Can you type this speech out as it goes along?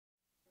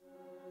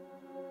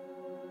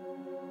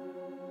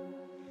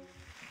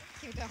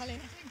darling.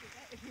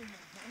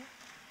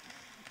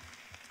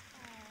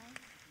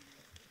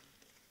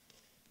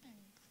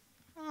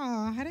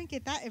 Oh, I don't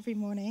get that every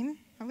morning.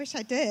 I wish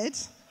I did.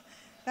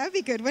 That would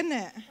be good, wouldn't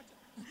it?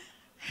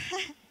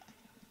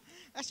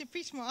 I should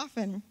preach more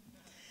often.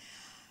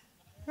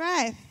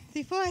 Right,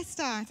 before I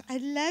start,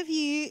 I'd love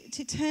you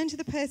to turn to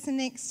the person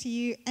next to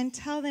you and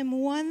tell them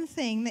one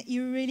thing that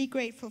you're really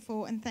grateful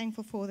for and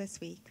thankful for this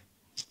week.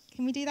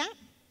 Can we do that?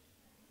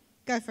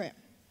 Go for it.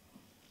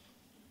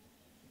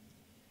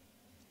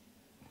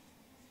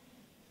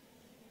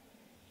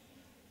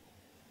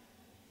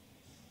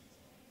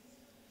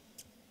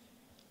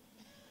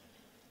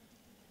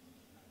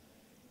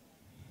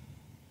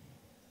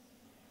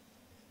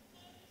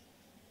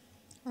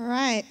 All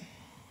right.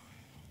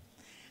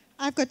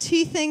 I've got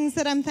two things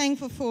that I'm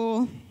thankful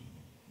for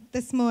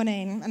this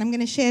morning, and I'm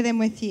going to share them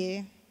with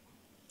you.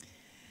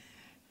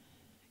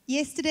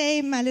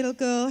 Yesterday, my little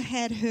girl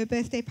had her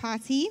birthday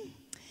party.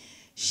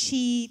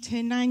 She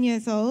turned 9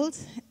 years old,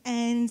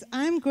 and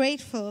I'm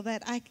grateful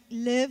that I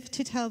live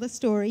to tell the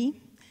story.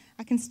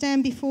 I can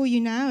stand before you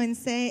now and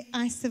say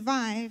I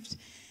survived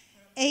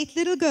 8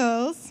 little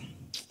girls.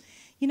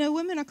 You know,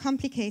 women are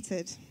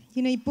complicated.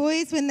 You know,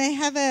 boys, when they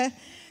have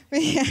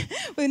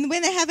when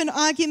they have an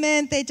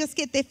argument, they just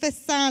get their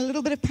fists out, a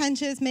little bit of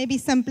punches, maybe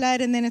some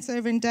blood, and then it's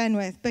over and done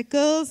with. But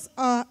girls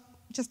are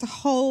just a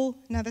whole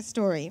nother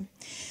story.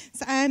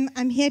 So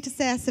I'm here to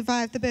say I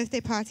survived the birthday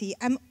party.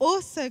 I'm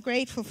also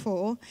grateful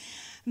for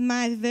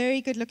my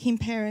very good-looking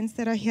parents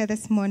that are here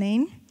this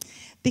morning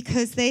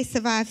because they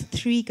survived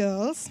 3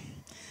 girls.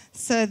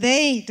 So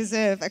they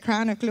deserve a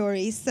crown of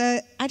glory. So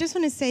I just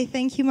want to say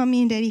thank you,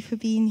 Mommy and Daddy, for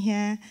being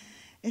here.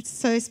 It's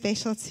so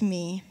special to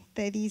me.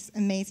 They're these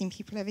amazing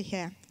people over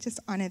here. Just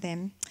honor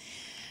them.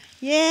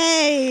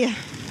 Yay!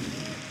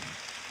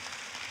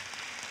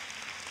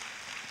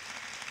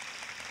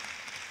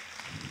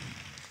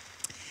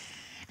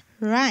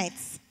 Right.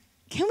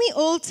 Can we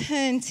all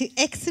turn to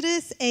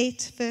Exodus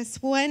 8,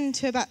 verse 1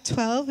 to about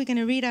 12? We're going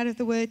to read out of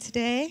the Word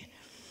today,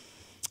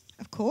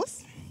 of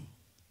course.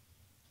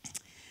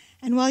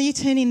 And while you're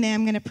turning there,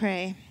 I'm going to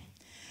pray.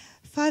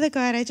 Father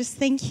God, I just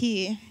thank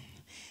you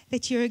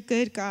that you're a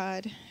good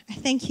God. I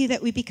thank you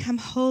that we become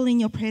whole in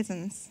your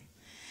presence.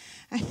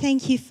 I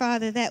thank you,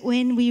 Father, that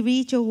when we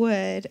read your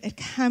word, it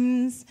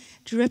comes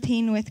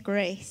dripping with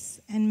grace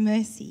and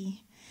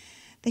mercy,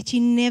 that you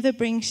never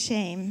bring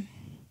shame,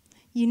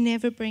 you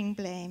never bring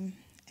blame,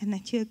 and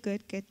that you're a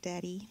good, good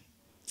daddy.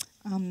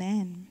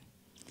 Amen.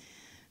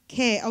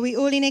 Okay, are we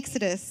all in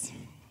Exodus?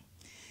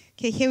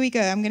 Okay, here we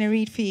go. I'm going to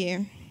read for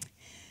you.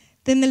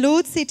 Then the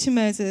Lord said to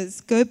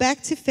Moses, "Go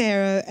back to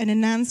Pharaoh and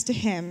announce to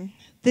him,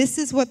 'This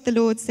is what the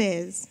Lord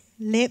says.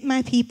 Let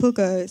my people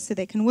go so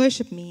they can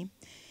worship me.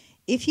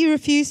 If you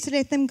refuse to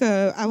let them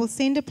go, I will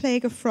send a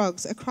plague of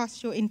frogs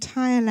across your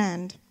entire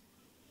land.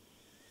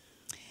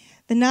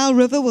 The Nile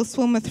River will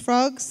swarm with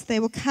frogs.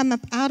 They will come up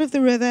out of the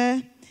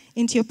river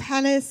into your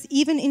palace,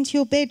 even into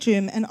your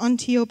bedroom and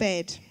onto your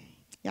bed.'"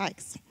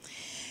 Yikes.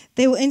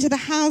 "They will enter the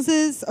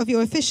houses of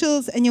your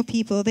officials and your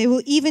people. They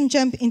will even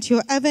jump into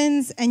your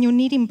ovens and your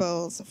kneading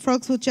bowls.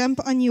 Frogs will jump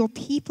on your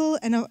people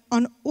and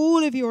on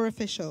all of your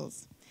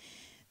officials."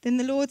 Then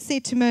the Lord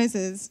said to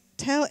Moses,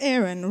 "Tell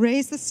Aaron,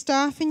 raise the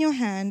staff in your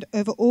hand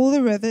over all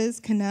the rivers,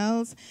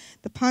 canals,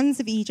 the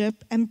ponds of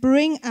Egypt, and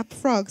bring up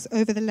frogs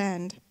over the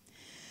land."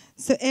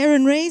 So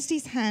Aaron raised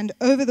his hand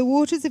over the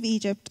waters of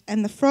Egypt,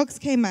 and the frogs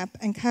came up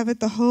and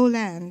covered the whole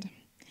land.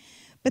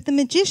 But the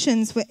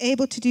magicians were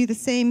able to do the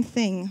same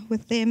thing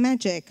with their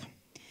magic.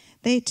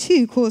 They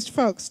too caused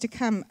frogs to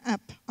come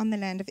up on the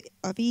land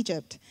of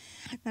Egypt.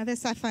 Now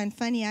this I find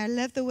funny. I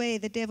love the way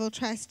the devil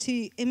tries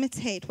to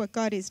imitate what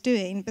God is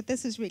doing, but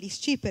this is really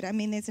stupid. I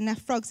mean, there's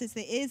enough frogs as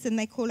there is, and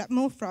they call up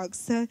more frogs.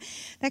 So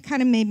that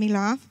kind of made me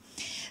laugh.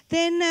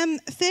 Then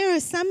Pharaoh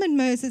summoned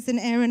Moses and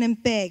Aaron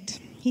and begged.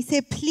 He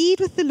said, "Plead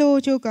with the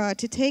Lord your God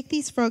to take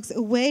these frogs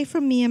away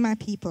from me and my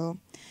people.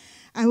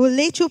 I will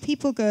let your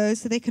people go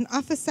so they can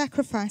offer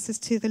sacrifices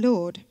to the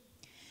Lord."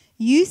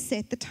 "You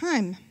set the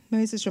time,"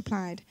 Moses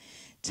replied.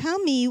 "Tell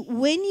me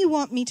when you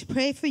want me to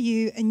pray for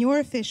you and your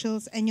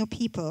officials and your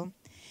people.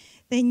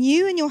 Then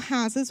you and your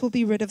houses will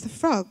be rid of the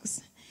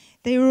frogs.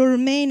 They will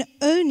remain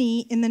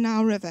only in the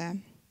Nile River."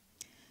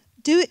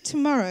 "Do it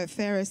tomorrow,"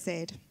 Pharaoh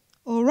said.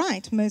 "All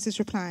right," Moses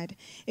replied.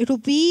 "It will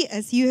be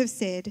as you have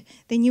said.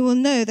 Then you will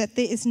know that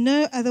there is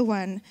no other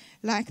one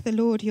like the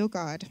Lord your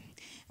God."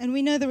 And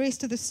we know the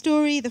rest of the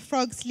story. The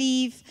frogs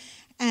leave,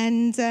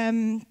 and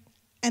then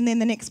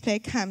the next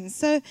plague comes.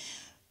 So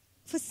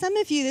for some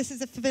of you, this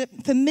is a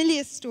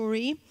familiar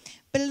story,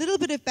 but a little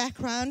bit of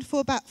background. For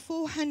about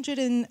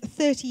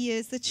 430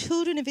 years, the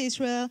children of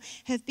Israel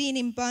have been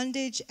in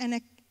bondage and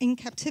in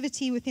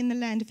captivity within the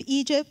land of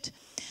Egypt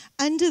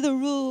under the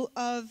rule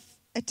of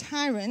a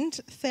tyrant,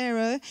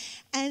 Pharaoh,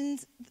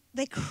 and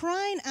they're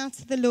crying out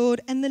to the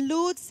Lord, and the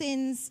Lord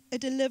sends a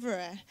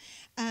deliverer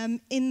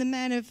in the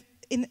man of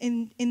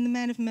in the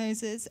man of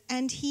Moses,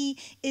 and he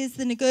is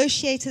the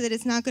negotiator that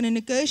is now going to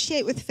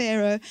negotiate with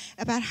Pharaoh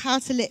about how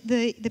to let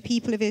the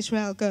people of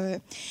Israel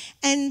go.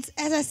 And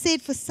as I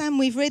said, for some,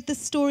 we've read the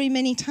story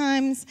many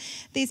times.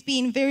 There's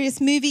been various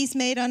movies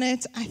made on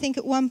it. I think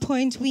at one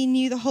point we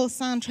knew the whole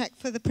soundtrack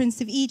for The Prince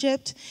of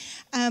Egypt,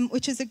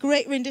 which is a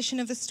great rendition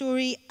of the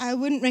story. I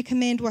wouldn't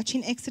recommend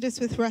watching Exodus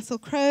with Russell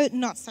Crowe,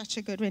 not such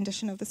a good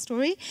rendition of the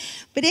story.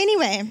 But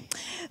anyway,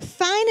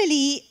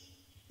 finally,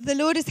 the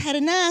Lord has had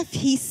enough.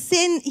 He's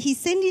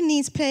sending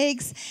these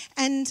plagues,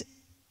 and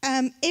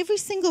every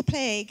single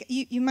plague,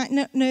 you might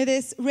not know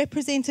this,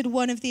 represented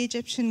one of the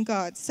Egyptian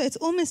gods. So it's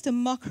almost a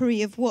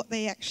mockery of what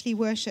they actually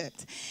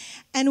worshipped.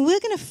 And we're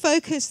going to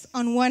focus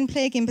on one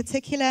plague in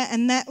particular,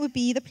 and that would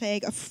be the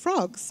plague of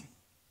frogs.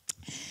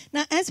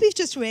 Now, as we've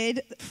just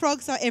read,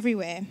 frogs are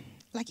everywhere.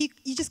 Like,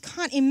 you just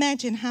can't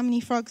imagine how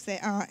many frogs there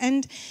are.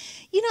 And,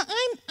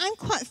 I'm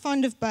quite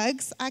fond of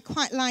bugs. I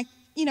quite like,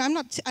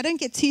 I don't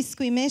get too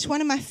squeamish.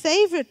 One of my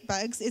favorite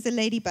bugs is a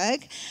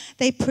ladybug.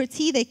 They're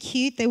pretty, they're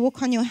cute, they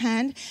walk on your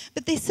hand.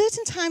 But there's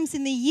certain times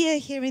in the year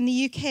here in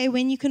the UK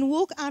when you can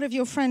walk out of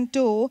your front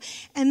door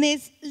and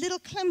there's little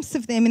clumps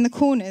of them in the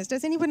corners.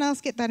 Does anyone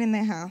else get that in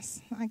their house?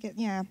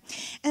 Yeah.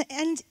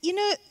 And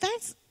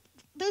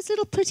those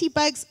little pretty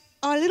bugs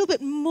are a little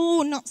bit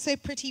more not so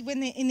pretty when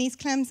they're in these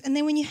clumps. And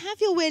then when you have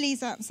your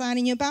wellies outside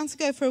and you're about to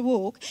go for a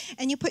walk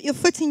and you put your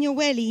foot in your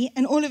welly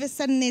and all of a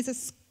sudden there's a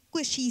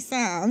squishy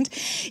sound,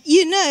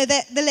 you know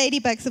that the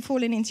ladybugs have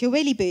fallen into your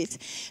welly boot.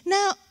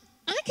 Now,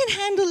 I can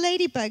handle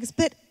ladybugs,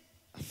 but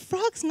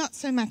frogs not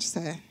so much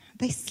so.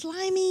 They're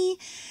slimy,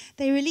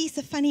 they release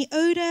a funny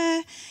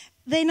odor,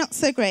 they're not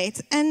so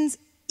great. And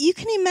you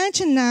can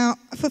imagine now,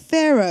 for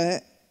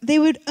Pharaoh,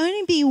 there would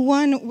only be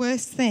one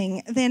worse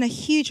thing than a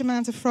huge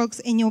amount of frogs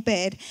in your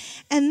bed,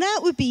 and that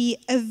would be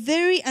a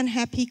very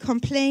unhappy,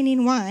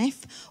 complaining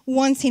wife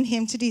wanting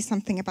him to do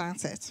something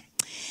about it.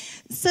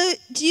 So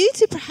due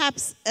to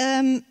perhaps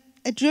a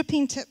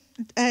dripping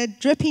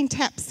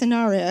tap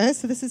scenario,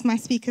 so this is my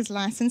speaker's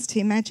license to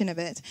imagine a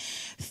bit,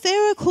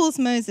 Pharaoh calls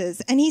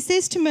Moses and he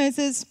says to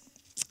Moses,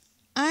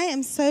 I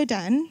am so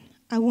done,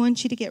 I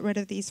want you to get rid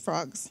of these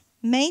frogs.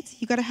 Mate,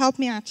 you got to help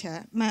me out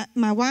here.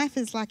 My wife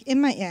is like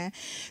in my ear.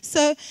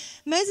 So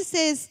Moses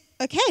says,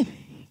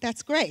 okay,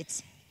 that's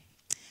great.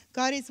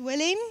 God is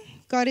willing,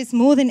 God is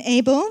more than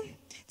able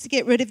to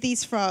get rid of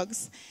these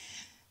frogs.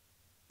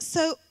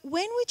 So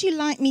when would you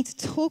like me to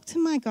talk to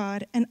my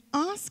God and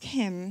ask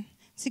him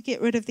to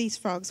get rid of these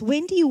frogs?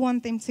 When do you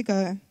want them to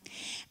go?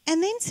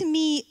 And then to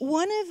me,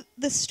 one of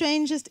the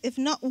strangest, if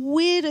not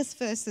weirdest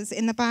verses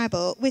in the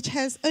Bible, which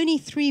has only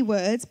 3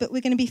 words, but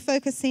we're going to be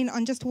focusing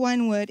on just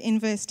one word in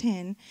verse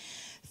 10.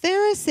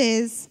 Pharaoh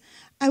says,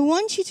 I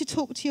want you to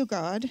talk to your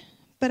God,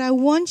 but I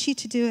want you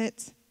to do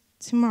it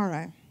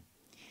tomorrow.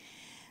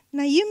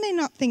 Now, you may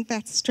not think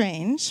that's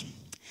strange,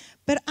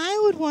 but I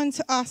would want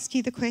to ask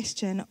you the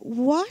question,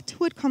 what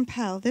would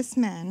compel this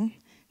man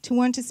to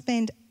want to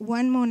spend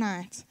one more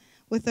night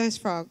with those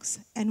frogs,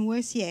 and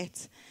worse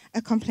yet,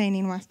 a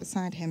complaining wife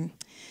beside him?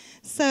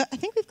 So I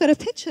think we've got a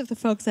picture of the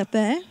frogs up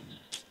there.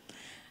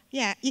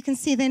 Yeah, you can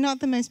see they're not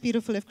the most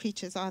beautiful of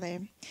creatures, are they?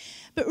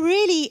 But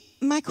really,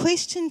 my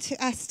question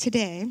to us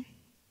today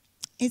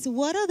is,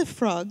 what are the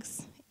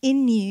frogs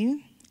in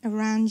you,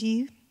 around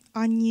you,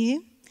 on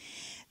you,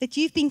 that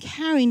you've been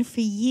carrying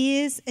for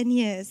years and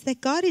years,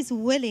 that God is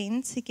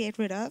willing to get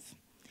rid of?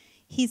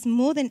 He's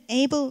more than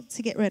able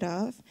to get rid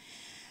of.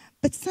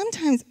 But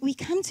sometimes we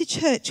come to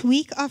church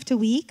week after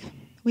week,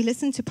 we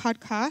listen to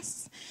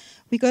podcasts,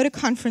 we go to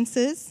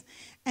conferences,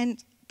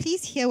 and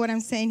please hear what I'm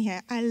saying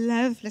here. I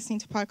love listening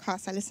to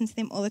podcasts. I listen to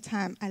them all the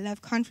time. I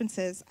love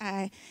conferences.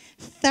 I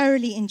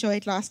thoroughly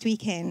enjoyed last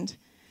weekend.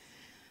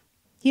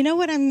 You know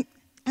what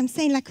I'm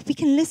saying? Like, we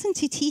can listen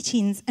to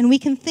teachings and we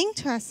can think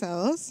to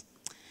ourselves,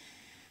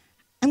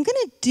 I'm going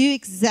to do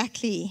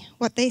exactly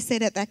what they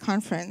said at that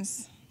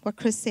conference, what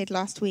Chris said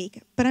last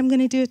week, but I'm going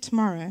to do it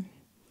tomorrow.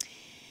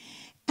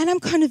 And I'm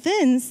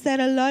convinced that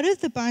a lot of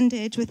the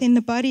bondage within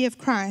the body of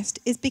Christ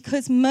is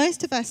because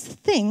most of us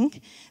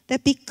think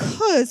that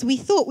because we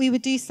thought we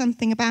would do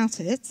something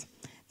about it,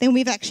 then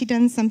we've actually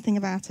done something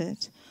about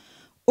it.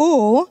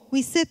 Or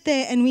we sit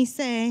there and we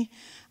say,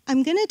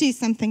 I'm going to do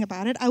something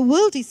about it, I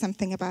will do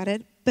something about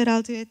it, but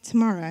I'll do it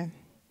tomorrow.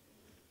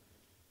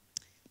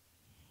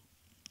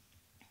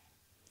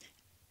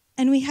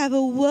 And we have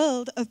a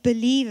world of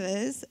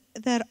believers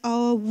that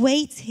are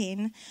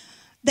waiting,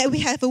 that we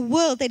have a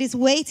world that is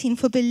waiting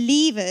for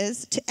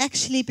believers to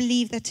actually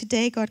believe that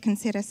today God can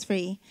set us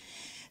free,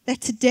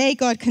 that today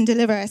God can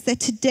deliver us, that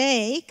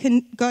today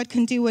God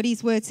can do what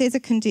his word says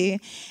it can do.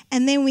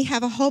 And then we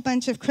have a whole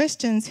bunch of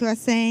Christians who are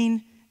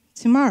saying,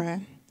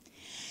 tomorrow.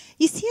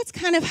 You see, it's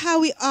kind of how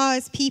we are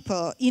as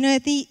people. You know,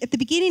 at the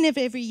beginning of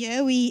every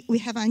year, we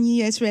have our New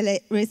Year's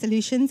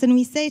resolutions, and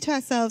we say to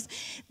ourselves,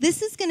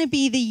 this is going to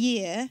be the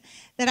year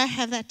that I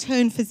have that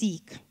toned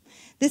physique.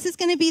 This is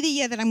going to be the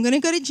year that I'm going to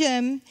go to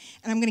gym,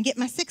 and I'm going to get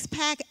my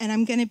 6-pack, and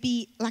I'm going to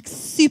be, like,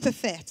 super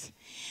fit.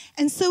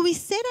 And so we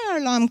set our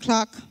alarm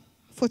clock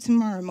for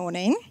tomorrow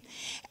morning.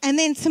 And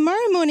then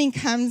tomorrow morning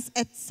comes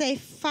at, say,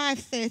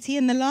 5:30,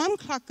 and the alarm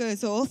clock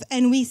goes off,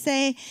 and we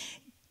say,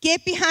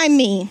 get behind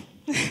me,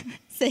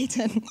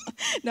 Satan.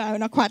 No,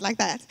 not quite like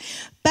that.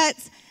 But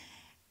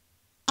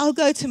I'll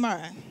go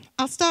tomorrow.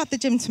 I'll start the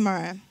gym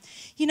tomorrow.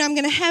 You know, I'm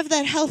going to have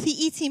that healthy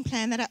eating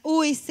plan that I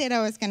always said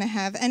I was going to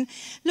have. And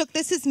look,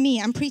 this is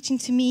me. I'm preaching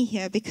to me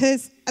here,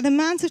 because the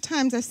amount of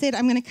times I've said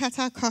I'm going to cut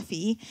out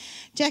coffee,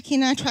 Jackie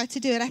and I tried to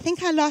do it. I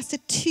think I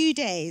lasted 2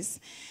 days.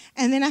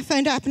 And then I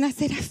phoned up and I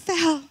said, I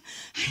fell.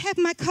 I had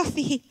my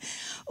coffee.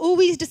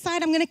 Always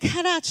decide I'm going to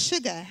cut out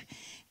sugar.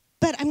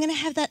 But I'm going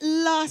to have that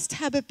last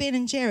tub of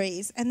Ben &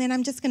 Jerry's, and then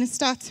I'm just going to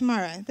start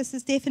tomorrow. This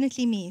is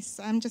definitely me,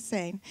 so I'm just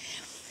saying.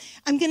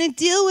 I'm going to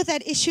deal with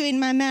that issue in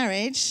my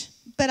marriage,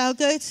 but I'll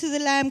go to the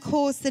lamb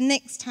course the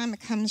next time it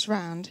comes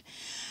round.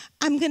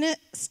 I'm going to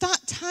start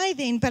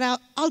tithing, but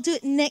I'll do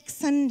it next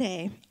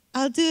Sunday.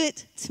 I'll do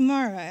it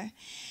tomorrow.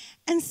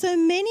 And so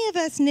many of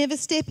us never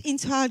step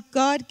into our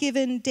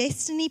God-given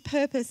destiny,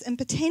 purpose, and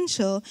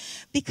potential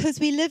because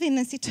we live in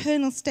this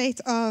eternal state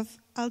of,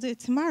 I'll do it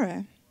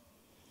tomorrow.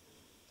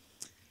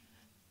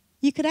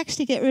 You could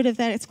actually get rid of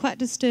that. It's quite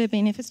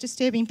disturbing. If it's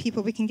disturbing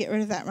people, we can get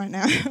rid of that right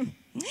now.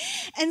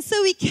 And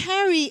so we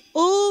carry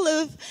all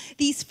of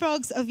these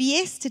frogs of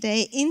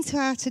yesterday into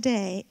our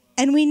today,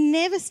 and we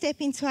never step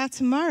into our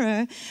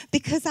tomorrow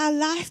because our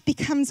life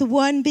becomes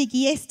one big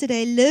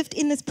yesterday lived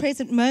in this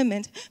present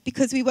moment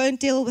because we won't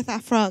deal with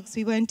our frogs.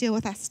 We won't deal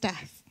with our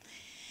stuff.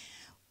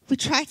 We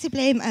try to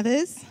blame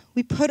others.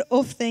 We put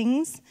off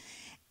things,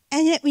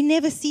 and yet we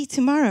never see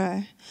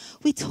tomorrow.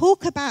 We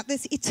talk about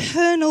this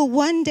eternal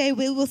one day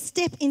where we'll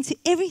step into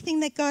everything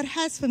that God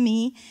has for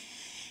me,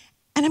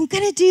 and I'm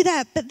going to do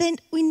that, but then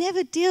we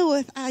never deal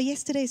with our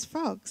yesterday's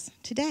frogs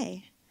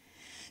today.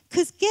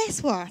 Because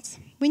guess what?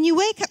 When you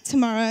wake up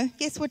tomorrow,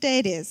 guess what day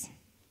it is?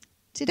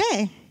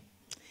 Today.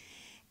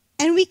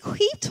 And we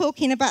keep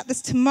talking about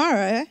this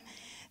tomorrow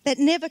that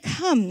never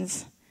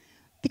comes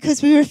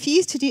because we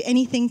refuse to do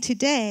anything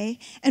today,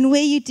 and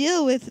where you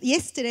deal with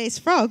yesterday's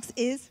frogs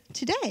is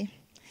today.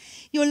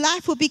 Your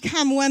life will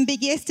become one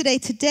big yesterday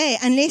today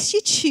unless you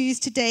choose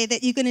today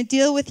that you're going to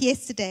deal with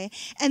yesterday,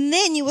 and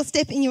then you will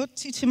step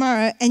into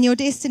tomorrow and your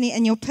destiny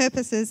and your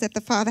purposes that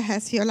the Father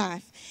has for your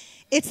life.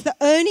 It's the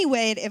only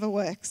way it ever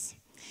works.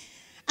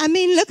 I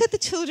mean, look at the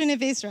children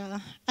of Israel.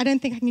 I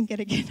don't think I can get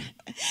it again.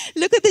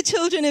 Look at the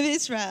children of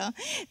Israel.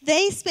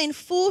 They spent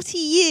 40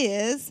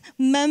 years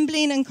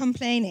mumbling and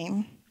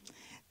complaining.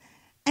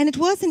 And it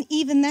wasn't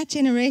even that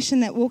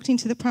generation that walked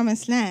into the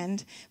promised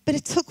land, but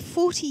it took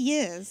 40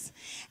 years.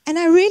 And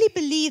I really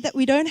believe that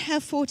we don't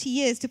have 40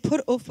 years to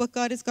put off what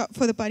God has got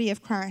for the body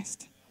of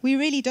Christ. We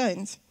really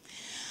don't.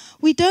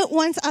 We don't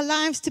want our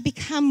lives to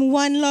become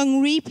one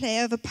long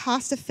replay of a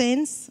past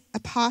offense, a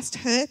past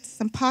hurt,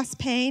 some past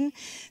pain,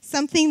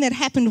 something that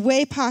happened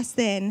way past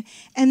then,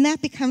 and that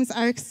becomes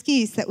our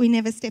excuse that we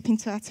never step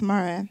into our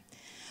tomorrow.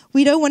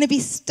 We don't want to be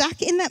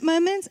stuck in that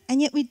moment,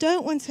 and yet we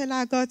don't want to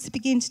allow God to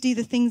begin to do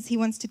the things He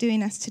wants to do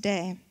in us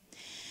today.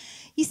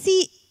 You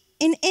see,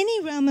 in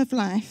any realm of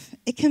life,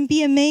 it can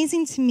be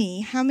amazing to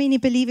me how many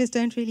believers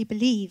don't really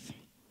believe.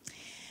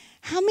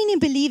 How many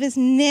believers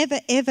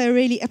never, ever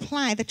really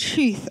apply the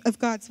truth of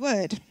God's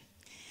word?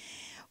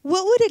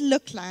 What would it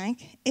look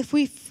like if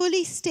we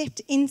fully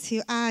stepped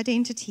into our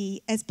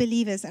identity as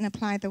believers and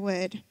applied the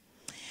word?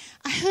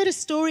 I heard a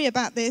story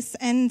about this,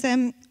 and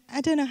I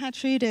don't know how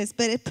true it is,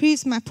 but it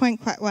proves my point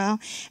quite well.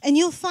 And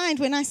you'll find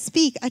when I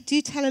speak, I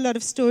do tell a lot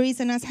of stories,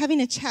 and I was having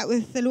a chat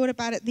with the Lord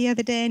about it the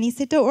other day, and He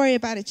said, don't worry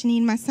about it,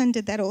 Jeanine. My son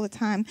did that all the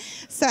time.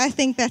 So I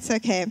think that's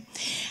okay.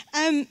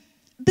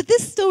 But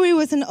this story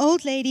was an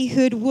old lady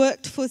who had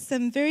worked for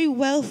some very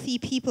wealthy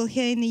people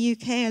here in the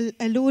UK,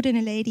 a lord and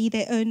a lady.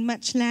 They owned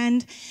much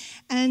land,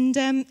 and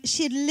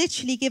she had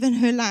literally given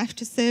her life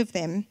to serve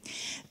them.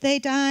 They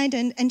died,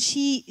 and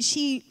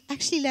she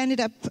actually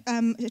landed up,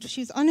 she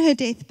was on her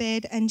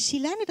deathbed, and she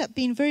landed up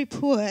being very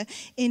poor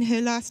in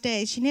her last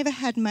days. She never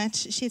had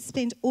much. She had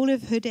spent all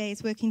of her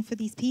days working for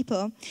these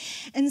people.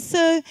 And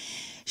so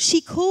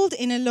she called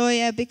in a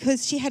lawyer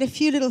because she had a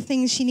few little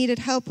things she needed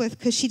help with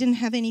because she didn't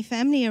have any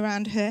family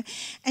around her.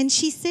 And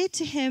she said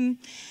to him,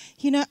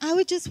 you know, I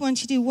would just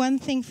want you to do one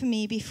thing for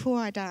me before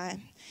I die.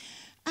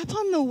 Up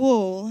on the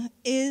wall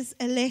is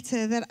a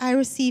letter that I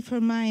received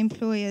from my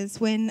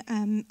employers when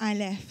I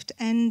left.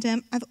 And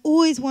I've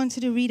always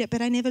wanted to read it,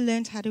 but I never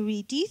learned how to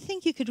read. Do you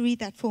think you could read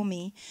that for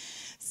me?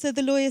 So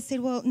the lawyer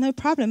said, well, no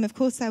problem, of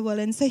course I will.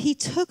 And so he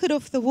took it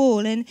off the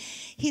wall, and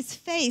his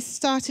face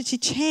started to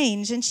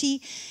change. And she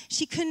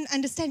couldn't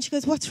understand. She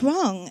goes, what's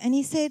wrong? And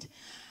he said,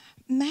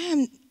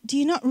 ma'am, do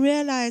you not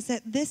realize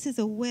that this is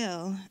a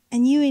will,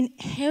 and you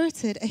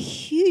inherited a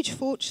huge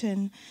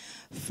fortune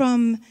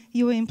from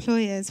your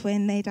employers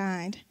when they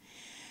died?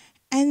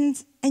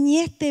 And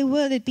yet their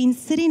will had been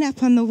sitting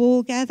up on the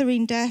wall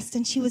gathering dust,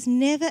 and she was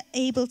never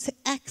able to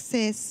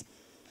access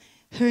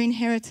her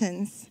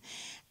inheritance.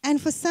 And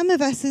for some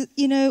of us,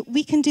 you know,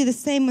 we can do the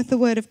same with the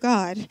Word of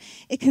God.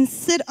 It can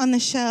sit on the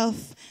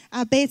shelf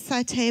our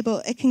bedside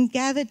table. It can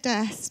gather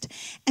dust,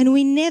 and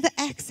we never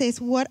access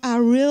what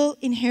our real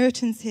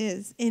inheritance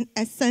is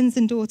as sons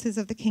and daughters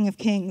of the King of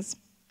Kings.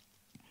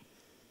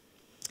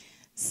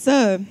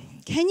 So,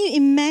 can you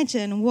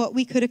imagine what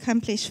we could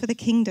accomplish for the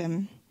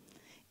kingdom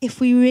if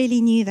we really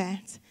knew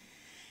that?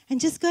 And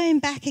just going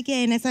back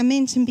again, as I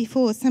mentioned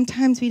before,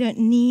 sometimes we don't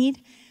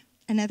need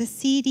another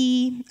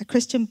CD, a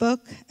Christian book,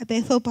 a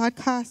Bethel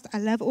podcast. I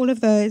love all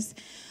of those.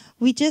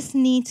 We just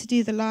need to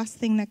do the last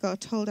thing that God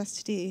told us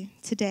to do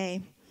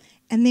today.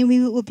 And then we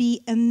will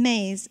be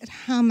amazed at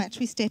how much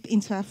we step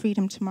into our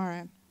freedom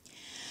tomorrow.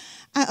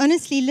 I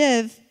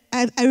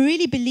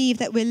really believe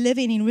that we're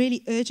living in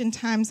really urgent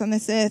times on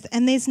this earth,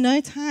 and there's no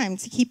time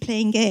to keep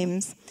playing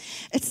games.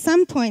 At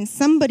some point,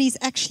 somebody's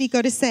actually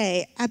got to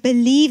say, I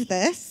believe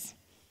this,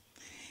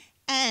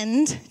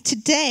 and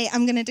today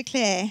I'm going to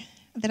declare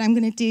that I'm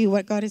going to do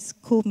what God has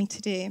called me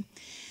to do.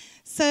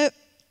 So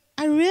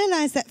I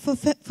realize that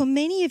for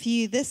many of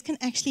you, this can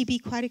actually be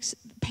quite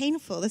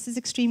painful. This is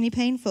extremely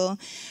painful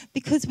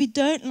because we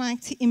don't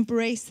like to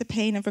embrace the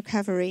pain of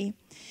recovery.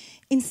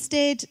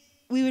 Instead,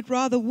 we would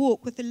rather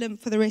walk with a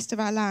limp for the rest of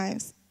our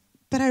lives.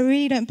 But I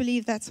really don't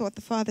believe that's what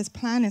the Father's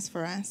plan is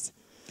for us.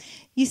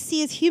 You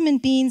see, as human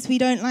beings, we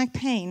don't like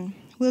pain.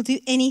 We'll do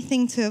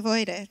anything to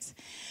avoid it.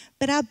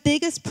 But our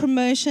biggest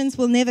promotions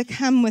will never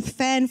come with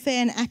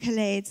fanfare and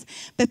accolades,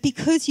 but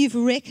because you've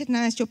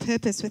recognized your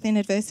purpose within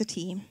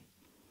adversity.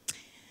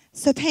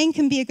 So pain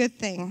can be a good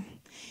thing.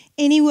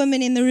 Any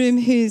woman in the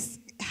room who's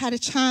had a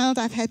child,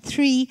 I've had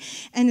 3,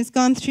 and has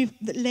gone through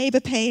the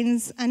labor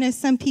pains. I know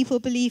some people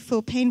believe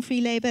for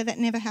pain-free labor. That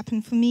never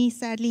happened for me,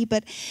 sadly.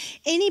 But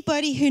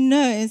anybody who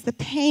knows the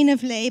pain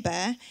of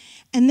labor,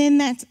 and then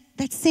that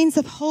sense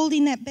of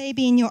holding that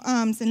baby in your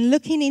arms and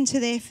looking into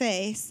their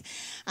face,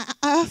 I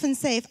often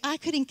say, if I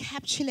could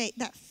encapsulate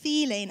that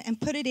feeling and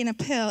put it in a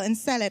pill and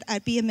sell it,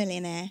 I'd be a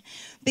millionaire,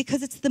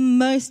 because it's the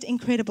most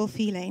incredible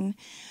feeling.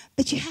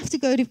 But you have to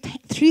go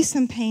through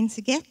some pain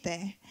to get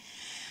there.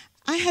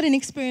 I had an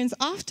experience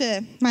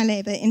after my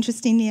labor,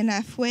 interestingly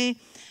enough, where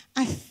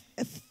a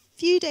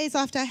few days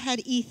after I had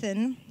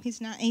Ethan, who's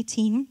now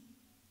 18,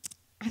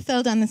 I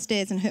fell down the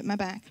stairs and hurt my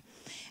back.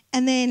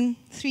 And then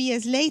 3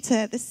 years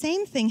later, the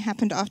same thing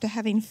happened after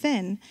having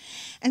Finn.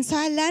 And so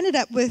I landed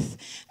up with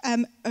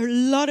a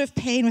lot of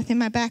pain within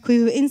my back.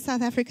 We were in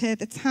South Africa at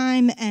the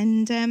time,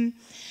 and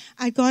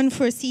I'd gone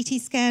for a CT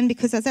scan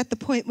because I was at the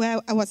point where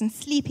I wasn't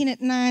sleeping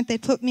at night. They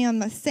put me on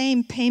the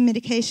same pain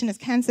medication as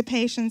cancer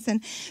patients,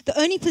 and the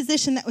only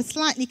position that was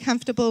slightly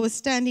comfortable was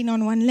standing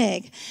on one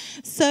leg.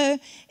 So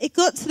it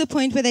got to the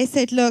point where they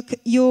said, look,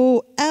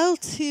 your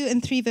L2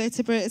 and 3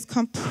 vertebra is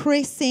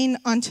compressing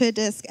onto a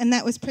disc, and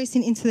that was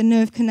pressing into the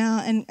nerve canal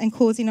and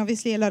causing,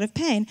 obviously, a lot of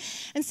pain.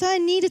 And so I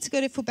needed to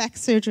go for back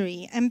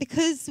surgery. And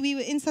because we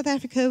were in South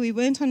Africa, we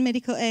weren't on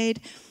medical aid,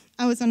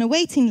 I was on a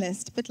waiting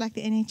list, a bit like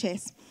the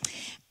NHS.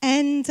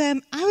 And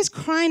I was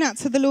crying out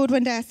to the Lord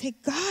one day. I said,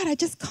 God, I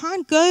just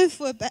can't go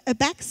for a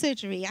back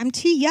surgery. I'm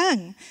too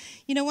young.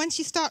 You know, once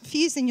you start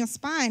fusing your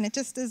spine, it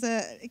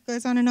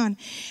goes on and on.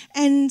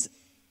 And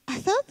I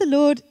felt the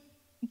Lord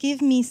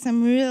give me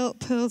some real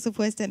pearls of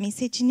wisdom. He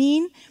said,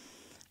 Jeanine,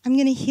 I'm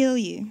going to heal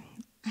you.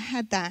 I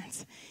had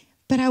that.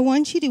 But I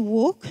want you to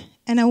walk,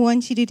 and I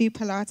want you to do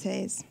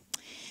Pilates.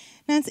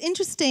 Now, it's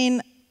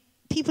interesting.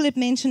 People had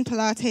mentioned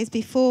Pilates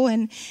before,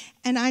 and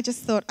I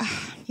just thought,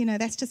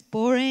 that's just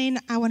boring.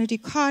 I want to do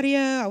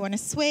cardio. I want to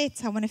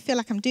sweat. I want to feel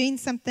like I'm doing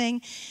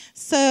something.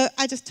 So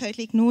I just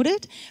totally ignored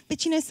it.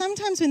 But,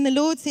 sometimes when the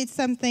Lord said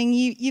something,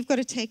 you've got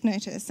to take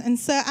notice. And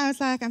so I was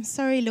like, I'm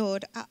sorry,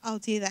 Lord, I'll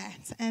do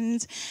that.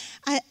 And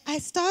I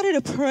started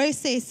a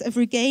process of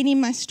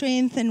regaining my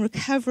strength and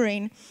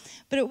recovering,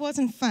 but it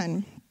wasn't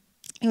fun.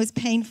 It was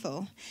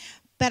painful.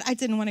 But I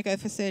didn't want to go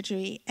for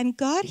surgery. And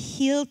God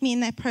healed me in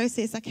that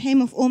process. I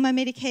came off all my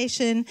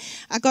medication.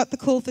 I got the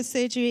call for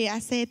surgery. I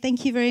said,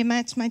 thank you very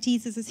much. My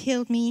Jesus has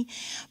healed me.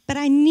 But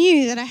I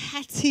knew that I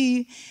had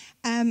to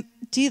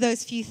do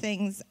those few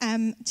things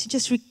to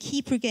just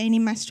keep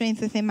regaining my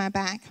strength within my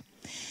back.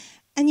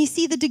 And you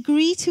see, the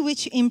degree to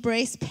which you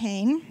embrace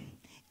pain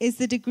is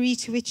the degree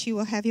to which you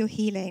will have your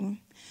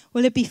healing.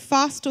 Will it be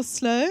fast or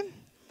slow?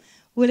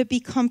 Will it be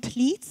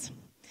complete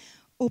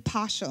or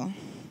partial?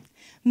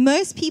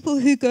 Most people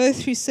who go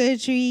through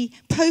surgery,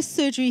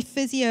 post-surgery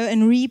physio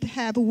and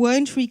rehab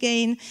won't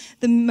regain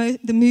the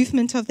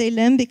movement of their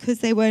limb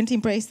because they won't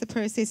embrace the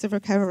process of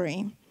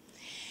recovery.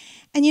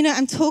 And,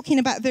 I'm talking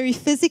about very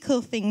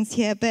physical things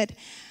here, but,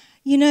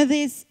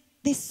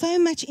 there's so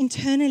much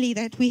internally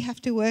that we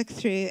have to work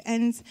through.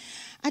 And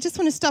I just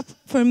want to stop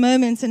for a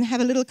moment and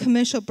have a little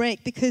commercial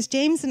break, because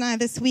James and I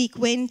this week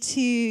went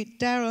to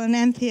Daryl and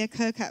Anthea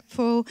Kokup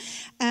for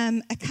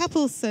a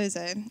couples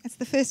sozo. It's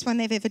the first one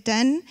they've ever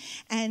done,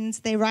 and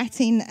they're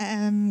writing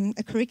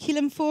a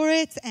curriculum for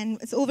it,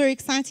 and it's all very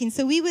exciting.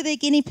 So we were their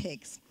guinea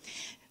pigs.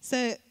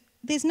 So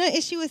there's no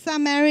issue with our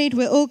married.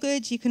 We're all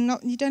good. You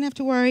don't have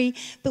to worry.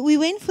 But we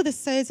went for the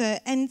sozo,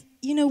 and,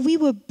 we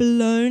were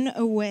blown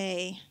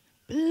away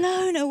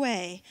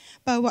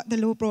by what the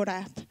Lord brought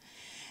up.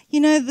 You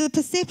know, the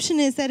perception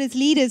is that as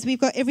leaders, we've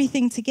got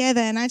everything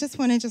together. And I just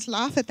want to just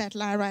laugh at that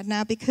lie right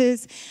now,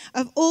 because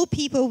of all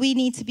people, we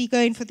need to be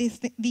going for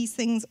these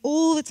things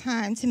all the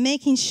time to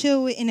making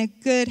sure we're in a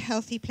good,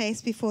 healthy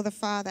place before the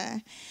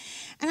Father.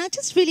 And I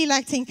just really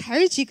like to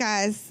encourage you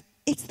guys.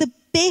 It's the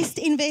best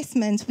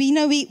investment. We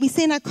know we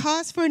send our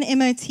cars for an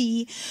MOT,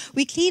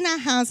 we clean our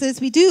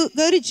houses, we go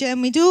to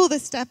gym, we do all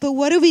this stuff, but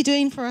what are we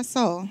doing for our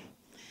soul?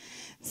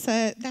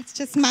 So that's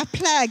just my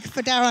plug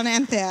for Daryl and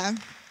Anthea.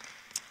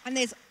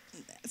 And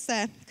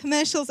so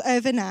commercials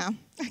over now,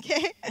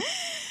 okay?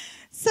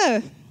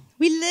 So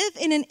we live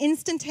in an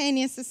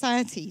instantaneous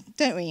society,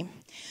 don't we?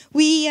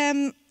 We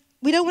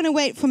don't want to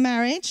wait for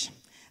marriage,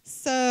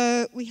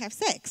 so we have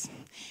sex.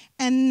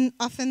 And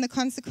often the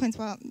consequence,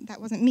 well,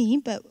 that wasn't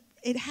me, but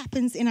it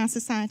happens in our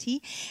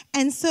society.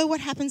 And so what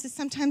happens is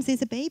sometimes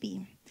there's a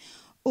baby,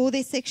 or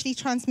there's sexually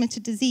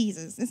transmitted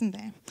diseases, isn't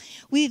there?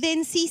 We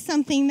then see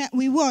something that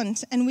we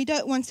want, and we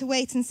don't want to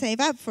wait and save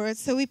up for it,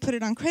 so we put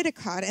it on credit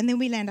card, and then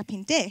we land up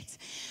in debt.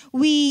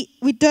 We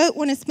don't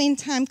want to spend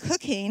time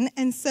cooking,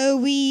 and so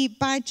we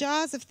buy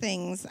jars of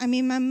things. I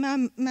mean,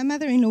 my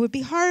mother-in-law would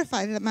be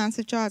horrified at the amounts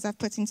of jars I've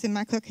put into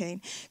my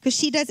cooking, because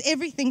she does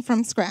everything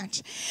from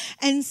scratch.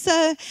 And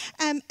so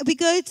we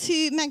go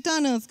to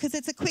McDonald's, because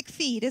it's a quick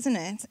feed, isn't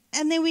it?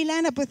 And then we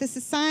land up with a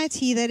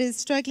society that is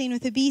struggling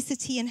with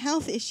obesity and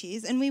health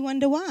issues, and we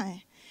wonder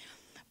why.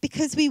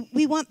 Because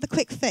we want the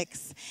quick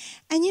fix.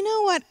 And you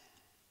know what?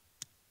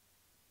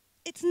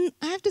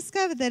 I've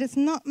discovered that it's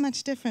not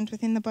much different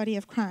within the body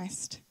of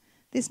Christ.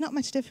 There's not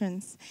much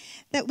difference.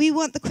 That we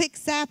want the quick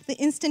zap, the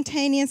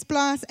instantaneous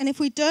blast, and if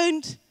we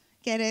don't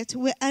get it,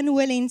 we're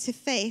unwilling to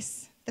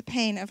face the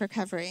pain of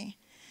recovery.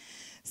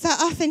 So I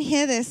often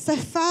hear this, so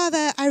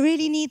Father, I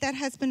really need that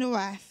husband or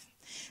wife.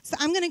 So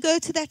I'm going to go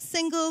to that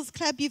singles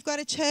club you've got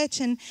at church,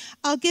 and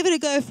I'll give it a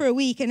go for a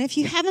week. And if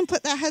you haven't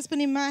put that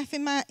husband in my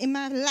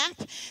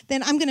lap,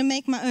 then I'm going to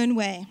make my own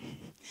way.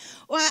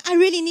 Or I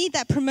really need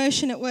that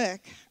promotion at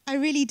work. I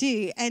really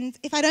do. And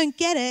if I don't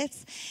get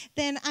it,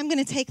 then I'm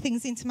going to take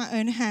things into my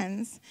own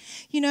hands.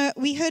 You know,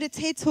 we heard a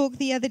TED Talk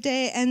the other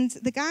day, and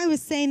the guy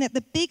was saying that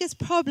the biggest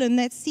problem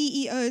that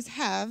CEOs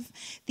have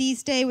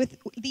these days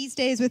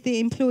with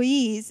their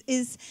employees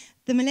is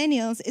the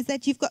millennials, is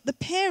that you've got the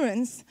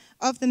parents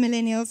of the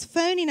millennials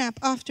phoning up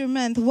after a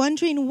month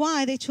wondering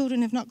why their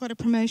children have not got a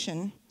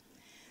promotion.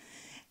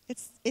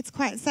 It's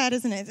quite sad,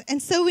 isn't it?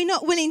 And so we're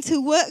not willing to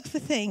work for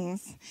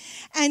things.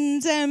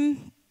 And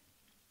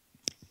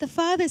the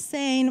Father's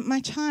saying, my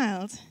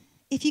child,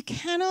 if you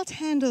cannot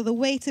handle the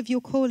weight of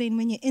your calling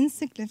when you're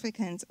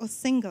insignificant or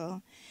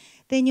single,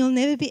 then you'll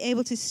never be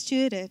able to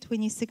steward it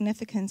when you're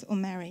significant or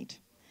married.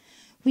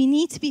 We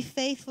need to be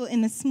faithful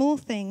in the small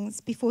things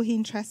before He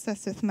entrusts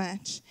us with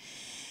much.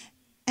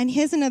 And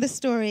here's another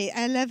story.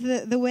 I love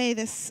the way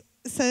this...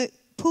 So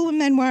Paul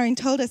Manwaring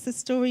told us a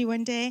story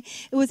one day.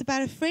 It was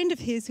about a friend of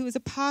his who was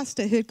a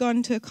pastor who had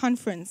gone to a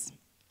conference.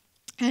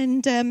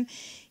 And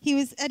he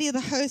was at the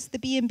host, the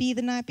B&B,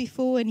 the night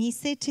before, and he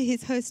said to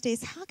his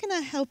hostess, how can I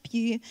help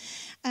you?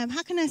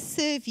 How can I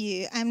serve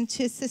you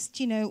to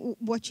assist,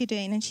 what you're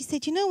doing? And she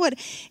said, you know what?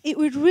 It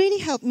would really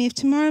help me if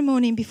tomorrow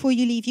morning before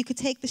you leave, you could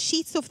take the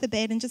sheets off the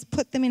bed and just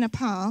put them in a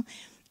pile,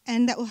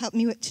 and that will help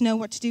me to know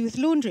what to do with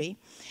laundry.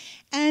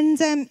 And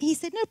he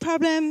said, no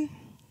problem.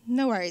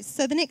 No worries.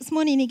 So the next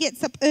morning he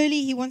gets up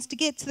early. He wants to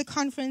get to the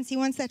conference. He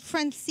wants that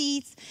front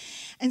seat.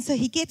 And so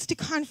he gets to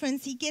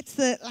conference. He gets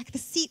the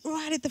seat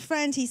right at the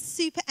front. He's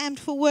super amped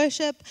for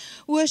worship.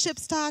 Worship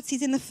starts.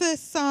 He's in the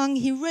first song.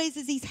 He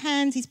raises his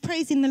hands. He's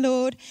praising the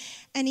Lord.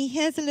 And he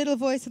hears a little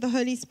voice of the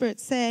Holy Spirit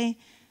say,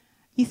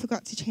 you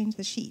forgot to change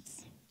the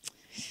sheets.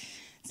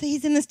 So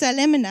he's in this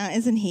dilemma now,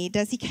 isn't he?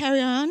 Does he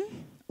carry on,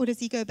 or does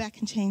he go back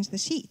and change the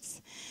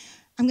sheets?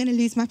 I'm going to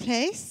lose my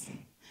place.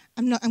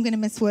 I'm going to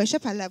miss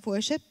worship. I love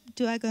worship.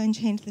 Do I go and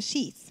change the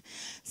sheets?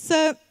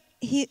 So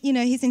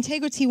his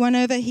integrity won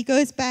over. He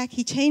goes back.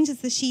 He changes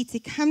the sheets. He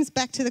comes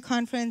back to the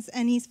conference,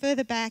 and he's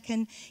further back,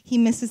 and he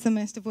misses the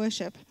most of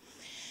worship.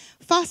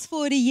 Fast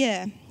forward a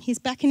year. He's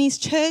back in his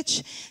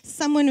church.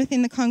 Someone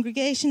within the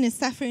congregation is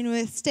suffering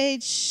with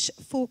stage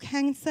 4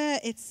 cancer.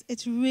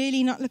 It's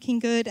really not looking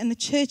good, and the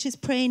church is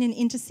praying and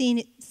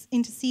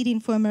interceding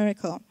for a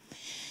miracle.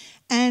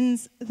 And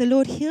the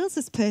Lord heals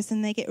this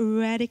person. They get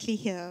radically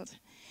healed.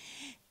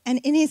 And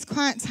in his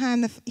quiet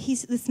time,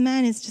 this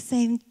man is just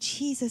saying,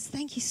 Jesus,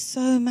 thank you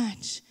so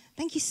much.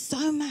 Thank you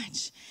so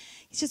much.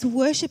 He's just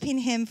worshiping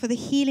him for the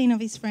healing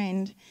of his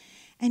friend.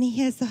 And he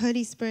hears the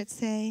Holy Spirit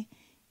say,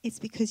 it's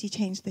because you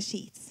changed the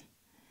sheets.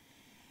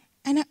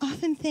 And I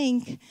often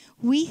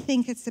we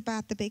think it's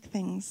about the big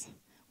things.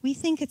 We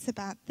think it's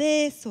about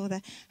this or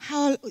the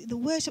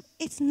worship.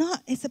 It's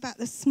not. It's about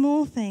the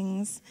small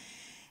things.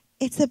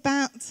 It's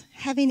about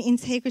having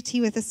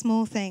integrity with the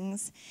small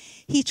things.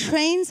 He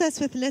trains us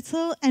with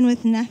little and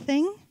with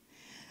nothing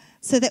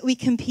so that we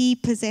can be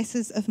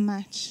possessors of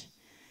much.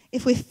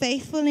 If we're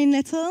faithful in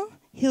little,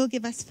 He'll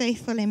give us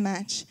faithful in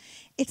much.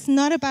 It's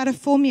not about a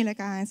formula,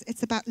 guys.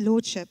 It's about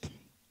lordship.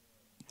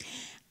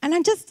 And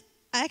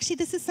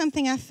this is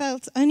something I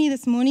felt only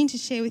this morning to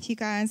share with you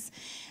guys.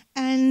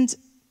 And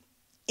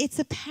it's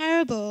a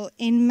parable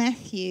in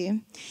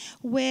Matthew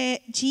where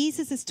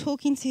Jesus is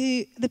talking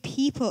to the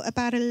people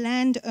about a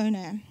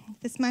landowner.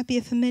 This might be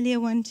a familiar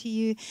one to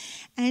you.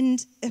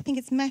 And I think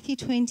it's Matthew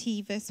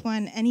 20, verse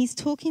 1. And he's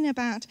talking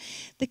about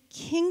the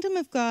kingdom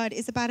of God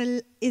is about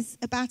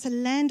a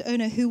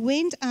landowner who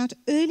went out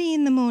early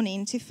in the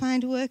morning to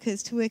find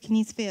workers to work in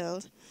his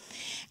field.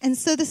 And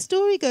so the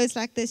story goes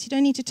like this. You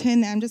don't need to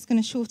turn there. I'm just going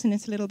to shorten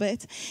it a little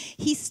bit.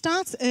 He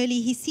starts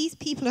early. He sees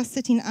people are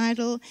sitting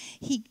idle.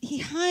 He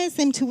hires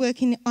them to work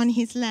on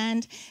his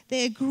land.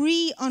 They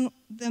agree on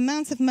the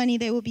amounts of money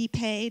they will be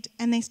paid,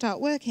 and they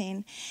start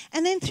working.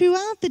 And then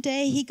throughout the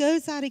day, he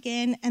goes out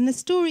again, and the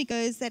story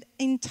goes that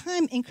in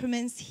time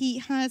increments, he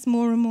hires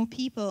more and more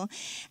people.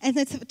 And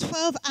it's a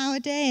 12-hour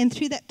day, and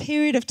through that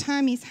period of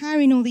time, he's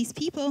hiring all these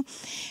people.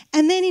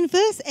 And then in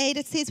verse 8,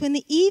 it says, when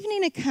the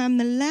evening had come,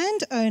 the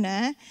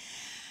landowner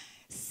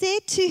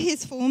said to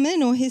his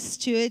foreman or his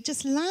steward,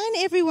 just line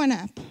everyone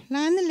up,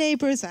 line the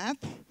laborers up,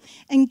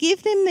 and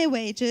give them their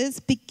wages,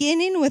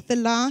 beginning with the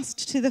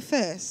last to the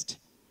first.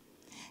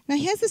 Now,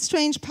 here's the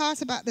strange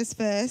part about this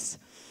verse,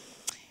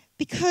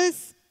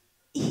 because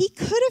he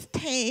could have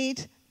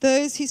paid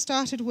those who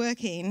started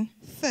working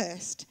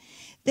first.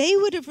 They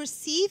would have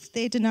received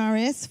their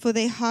denarius for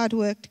their hard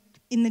work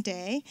in the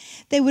day.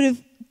 They would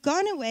have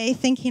gone away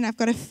thinking, I've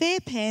got a fair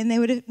pay, and there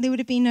would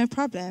have been no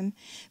problem.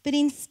 But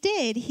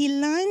instead, he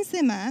lines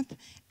them up,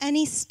 and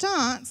he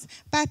starts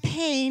by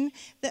paying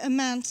the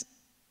amount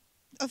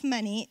of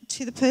money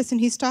to the person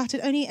who started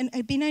and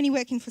had been only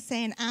working for,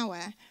 say, an hour.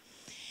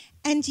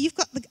 And you've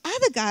got the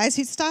other guys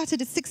who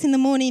started at 6 in the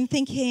morning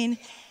thinking,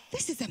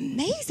 this is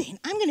amazing.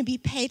 I'm going to be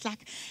paid like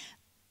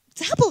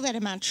double that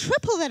amount,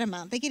 triple that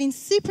amount. They're getting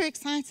super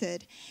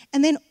excited.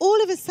 And then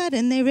all of a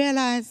sudden they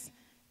realize,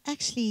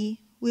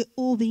 actually, we're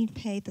all being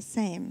paid the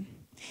same.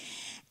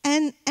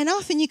 And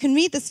often you can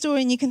read the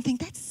story and you can think,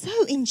 that's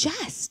so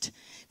unjust,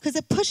 because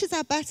it pushes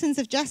our buttons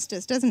of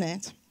justice, doesn't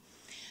it?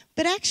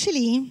 But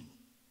actually,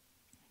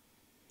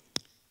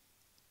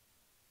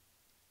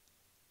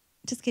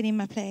 just getting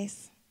my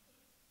place.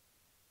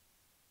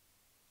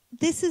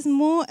 This is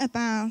not,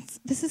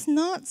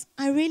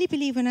 I really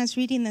believe when I was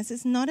reading this,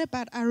 it's not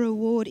about our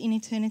reward in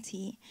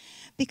eternity,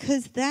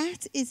 because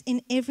that is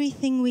in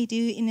everything we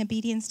do in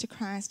obedience to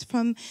Christ,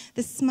 from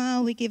the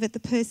smile we give at the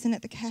person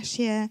at the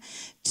cashier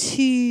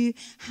to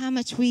how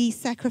much we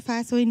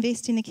sacrifice or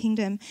invest in the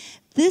kingdom.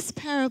 This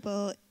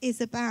parable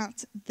is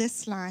about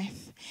this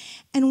life.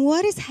 And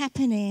what is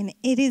happening,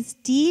 it is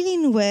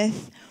dealing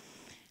with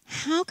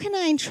how can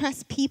I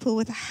entrust people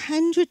with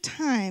 100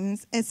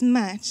 times as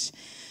much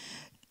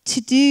to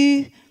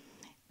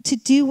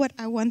do what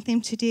I want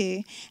them to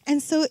do.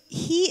 And so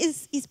he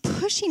is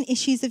pushing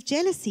issues of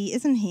jealousy,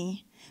 isn't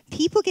he?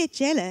 People get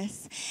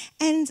jealous.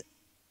 And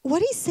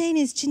what he's saying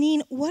is,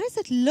 Jeanine, what does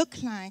it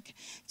look like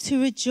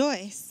to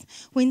rejoice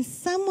when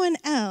someone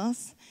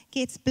else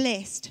gets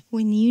blessed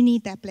when you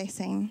need that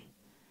blessing?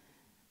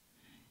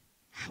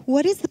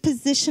 What is the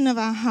position of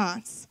our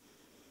hearts?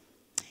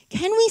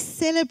 Can we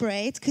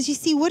celebrate? Because you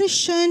see, what is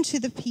shown to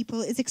the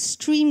people is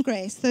extreme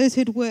grace, those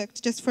who had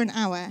worked just for an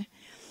hour,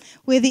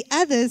 where the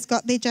others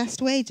got their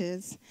just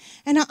wages.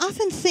 And I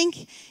often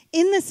think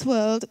in this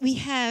world we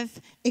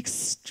have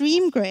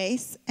extreme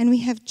grace and we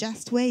have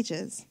just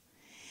wages.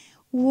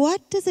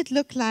 What does it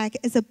look like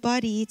as a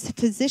body to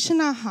position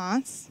our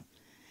hearts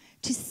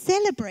to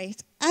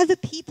celebrate other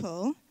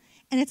people?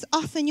 And it's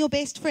often your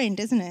best friend,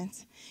 isn't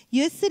it?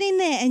 You're sitting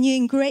there and you're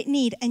in great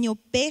need and your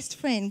best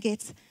friend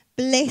gets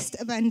blessed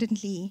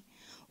abundantly.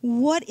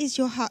 What is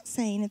your heart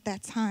saying at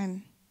that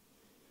time?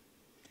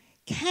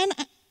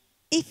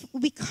 If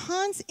we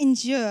can't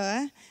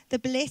endure the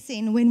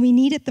blessing when we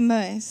need it the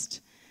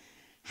most,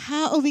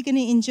 how are we going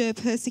to endure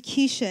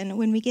persecution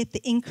when we get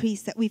the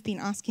increase that we've been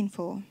asking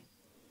for?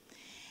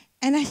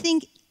 And I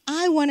think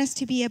I want us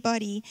to be a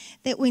body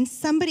that when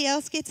somebody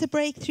else gets a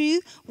breakthrough,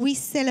 we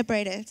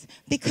celebrate it,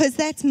 because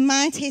that's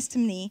my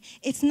testimony.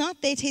 It's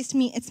not their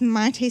testimony, it's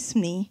my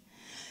testimony.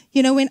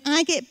 You know, when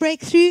I get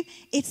breakthrough,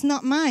 it's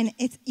not mine,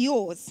 it's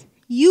yours.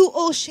 You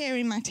all share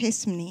in my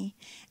testimony.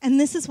 And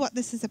this is what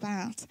this is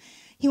about.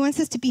 He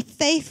wants us to be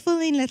faithful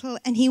in little,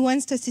 and he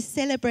wants us to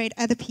celebrate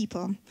other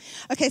people.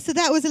 Okay, so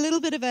that was a little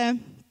bit of a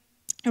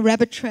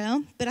rabbit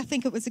trail, but I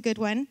think it was a good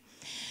one.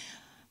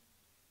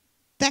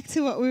 Back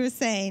to what we were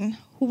saying.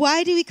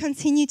 Why do we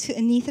continue to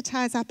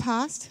anesthetize our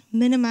past,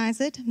 minimize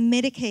it,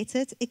 medicate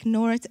it,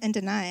 ignore it, and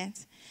deny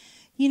it?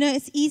 You know,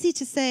 it's easy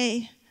to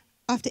say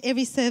after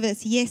every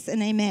service, yes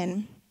and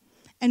amen.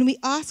 And we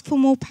ask for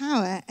more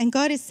power. And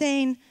God is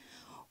saying,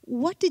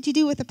 what did you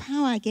do with the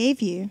power I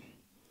gave you?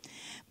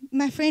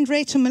 My friend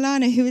Rachel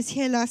Milano, who was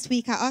here last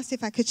week, I asked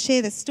if I could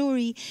share the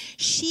story.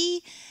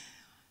 She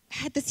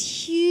had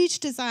this huge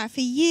desire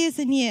for years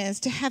and years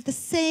to have the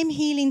same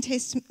healing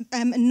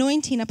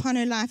anointing upon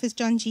her life as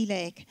John G.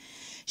 Lake.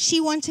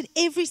 She wanted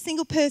every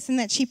single person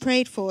that she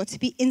prayed for to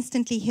be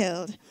instantly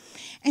healed.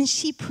 And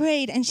she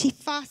prayed and she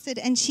fasted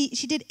and she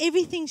did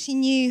everything she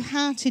knew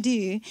how to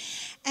do.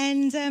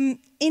 And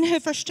in her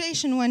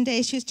frustration one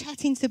day, she was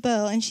chatting to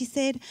Bill and she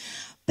said,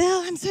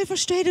 Bill, I'm so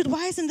frustrated.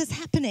 Why isn't this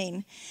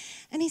happening?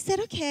 And he said,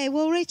 okay,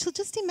 well, Rachel,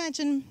 just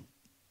imagine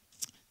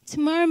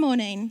tomorrow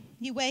morning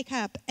you wake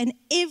up and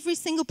every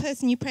single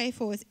person you pray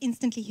for is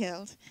instantly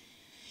healed.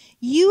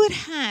 You would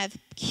have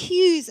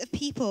queues of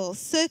people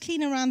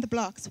circling around the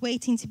blocks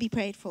waiting to be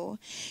prayed for.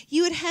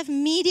 You would have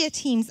media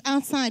teams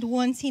outside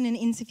wanting an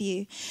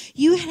interview.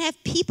 You would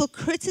have people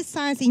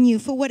criticizing you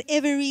for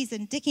whatever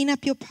reason, digging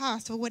up your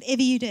past or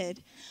whatever you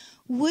did.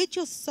 Would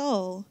your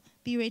soul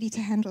be ready to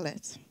handle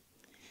it?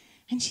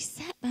 And she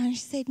sat down and she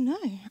said, no,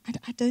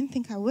 I don't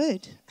think I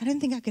would. I don't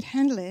think I could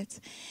handle it.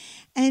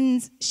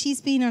 And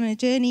she's been on a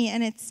journey,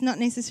 and it's not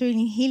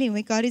necessarily healing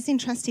where God is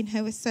entrusting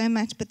her with so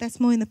much, but that's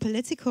more in the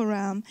political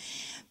realm.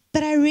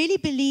 But I really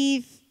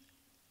believe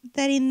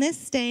that in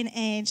this day and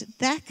age,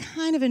 that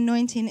kind of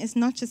anointing is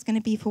not just going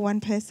to be for one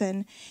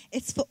person.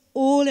 It's for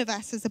all of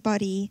us as a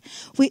body.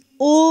 We're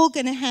all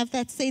going to have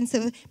that sense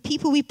of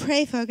people we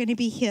pray for are going to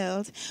be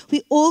healed.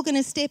 We're all going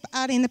to step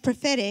out in the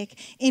prophetic,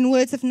 in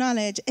words of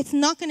knowledge. It's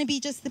not going to be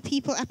just the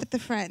people up at the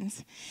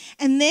front.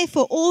 And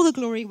therefore, all the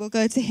glory will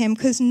go to him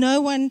because no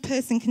one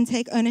person can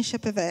take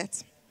ownership of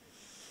it.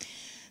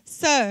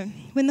 So,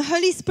 when the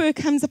Holy Spirit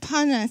comes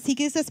upon us, he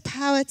gives us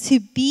power to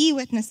be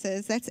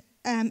witnesses. That's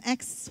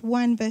Acts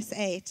 1 verse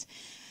 8.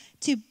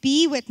 To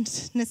be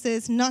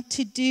witnesses, not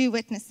to do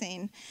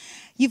witnessing.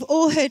 You've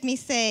all heard me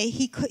say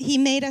he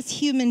made us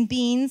human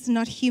beings,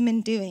 not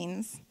human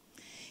doings.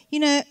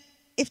 You know,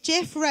 if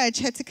Jeff Rudge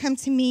had to come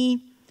to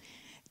me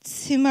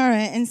tomorrow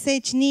and say,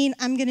 Jeanine,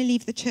 I'm going to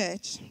leave the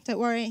church. Don't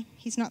worry,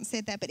 he's not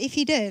said that. But if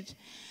he did,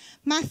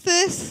 my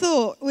first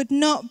thought would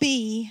not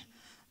be,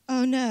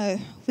 oh no,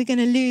 we're going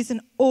to lose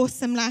an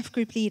awesome life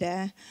group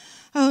leader.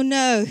 Oh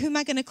no, who am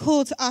I going to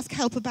call to ask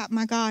help about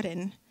my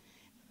garden?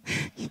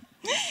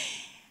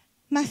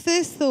 My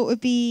first thought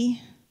would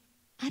be,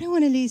 I don't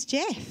want to lose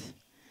Jeff.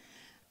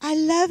 I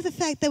love the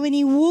fact that when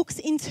he walks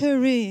into a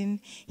room,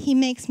 he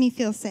makes me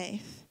feel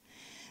safe.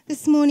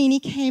 This morning he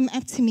came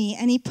up to me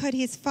and he put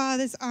his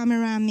father's arm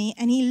around me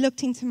and he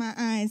looked into my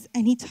eyes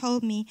and he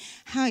told me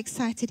how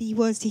excited he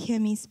was to hear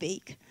me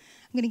speak.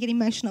 I'm going to get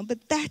emotional,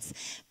 but that's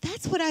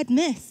what I'd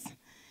miss.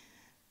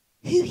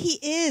 Who he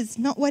is,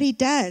 not what he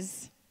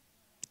does.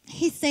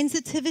 His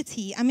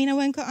sensitivity. I mean, I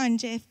won't go on,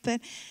 Jeff, but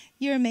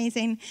you're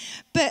amazing.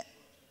 But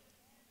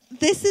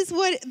this is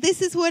what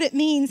it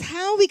means.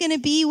 How are we going to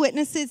be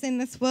witnesses in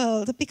this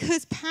world?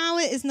 Because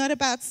power is not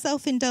about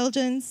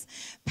self-indulgence.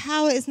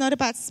 Power is not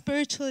about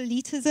spiritual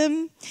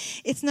elitism.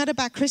 It's not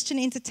about Christian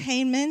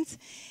entertainment.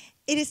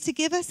 It is to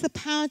give us the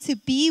power to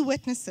be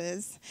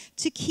witnesses,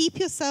 to keep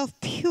yourself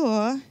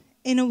pure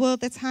in a world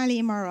that's highly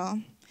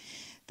immoral.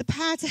 The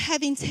power to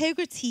have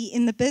integrity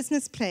in the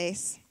business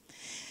place.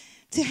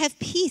 To have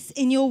peace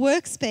in your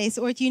workspace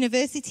or at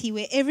university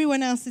where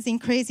everyone else is in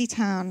crazy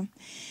town.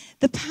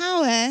 The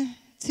power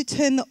to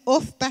turn the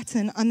off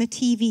button on the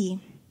TV.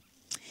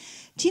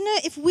 Do you know,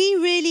 if we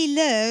really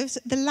lived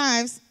the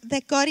lives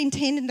that God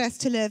intended us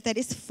to live, that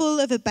is full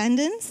of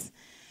abundance,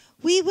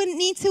 we wouldn't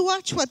need to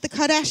watch what the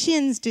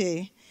Kardashians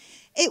do.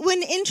 It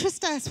wouldn't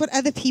interest us what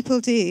other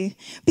people do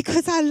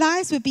because our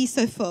lives would be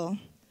so full.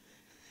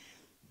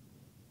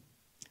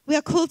 We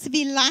are called to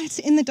be light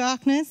in the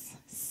darkness,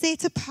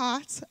 set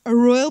apart, a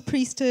royal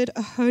priesthood,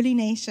 a holy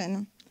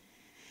nation.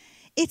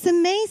 It's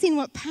amazing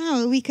what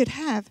power we could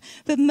have,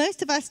 but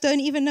most of us don't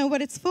even know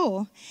what it's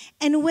for.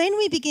 And when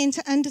we begin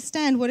to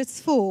understand what it's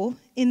for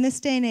in this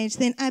day and age,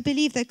 then I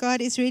believe that God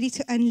is ready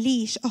to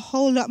unleash a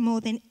whole lot more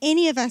than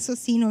any of us have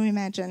seen or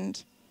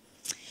imagined.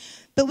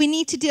 But we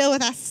need to deal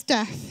with our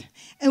stuff,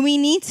 and we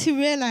need to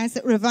realize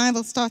that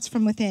revival starts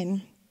from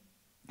within.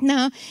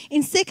 Now,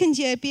 in second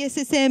year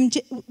BSSM,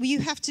 you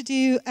have to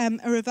do a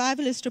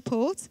revivalist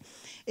report.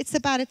 It's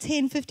about a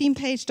 10,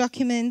 15-page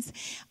document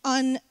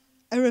on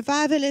a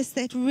revivalist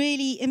that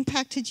really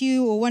impacted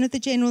you or one of the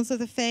generals of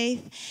the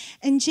faith.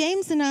 And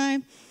James and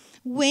I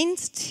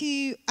went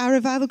to our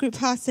revival group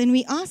pastor and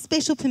we asked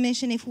special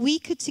permission if we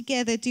could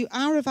together do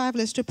our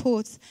revivalist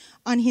reports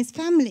on his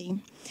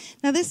family.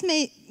 Now, this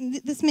may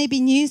be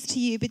news to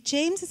you, but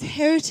James's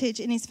heritage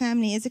in his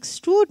family is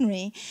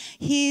extraordinary.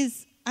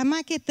 I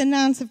might get the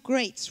nouns of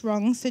greats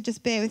wrong, so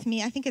just bear with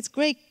me. I think it's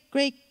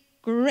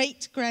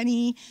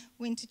great-great-great-granny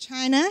went to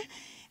China,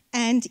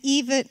 and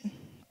even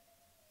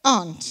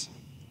aunt.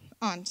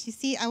 You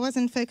see, I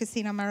wasn't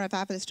focusing on my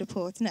revivalist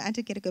report. No, I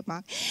did get a good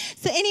mark.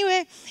 So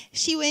anyway,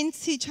 she went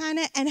to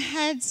China and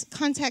had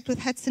contact with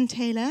Hudson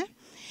Taylor.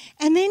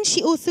 And then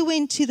she also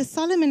went to the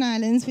Solomon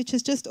Islands, which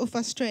is just off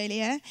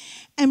Australia,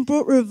 and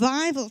brought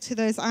revival to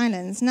those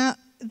islands. Now,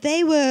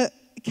 they were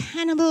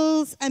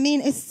cannibals. I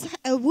mean, it's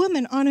a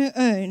woman on her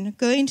own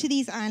going to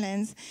these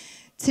islands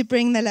to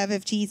bring the love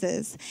of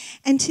Jesus.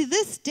 And to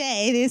this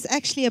day, there's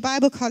actually a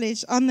Bible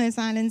college on those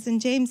islands, and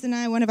James and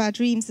I, one of our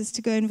dreams is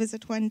to go and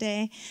visit one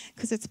day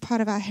because it's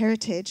part of our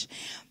heritage.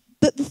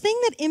 But the thing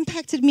that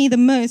impacted me the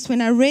most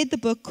when I read the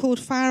book called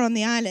Fire on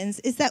the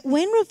Islands is that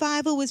when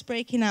revival was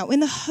breaking out,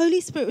 when the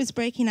Holy Spirit was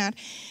breaking out,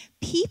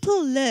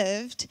 people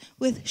lived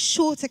with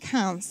short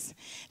accounts.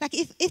 Like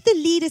if the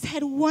leaders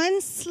had one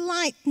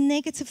slight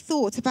negative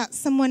thought about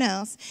someone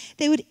else,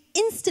 they would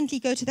instantly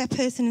go to that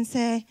person and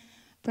say,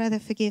 brother,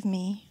 forgive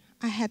me.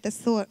 I had this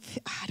thought.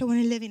 I don't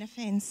want to live in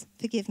offense.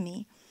 Forgive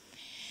me.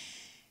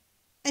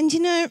 And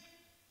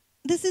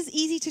this is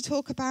easy to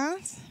talk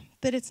about,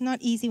 but it's not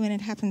easy when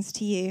it happens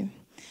to you.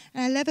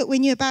 And I love it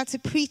when you're about to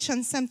preach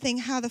on something,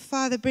 how the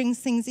Father brings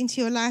things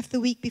into your life the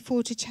week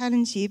before to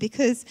challenge you,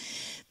 because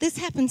this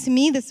happened to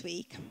me this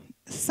week.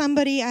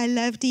 Somebody I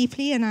love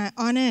deeply and I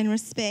honor and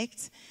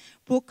respect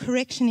brought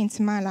correction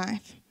into my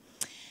life.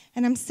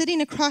 And I'm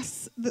sitting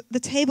across the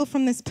table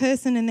from this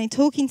person and they're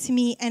talking to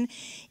me, and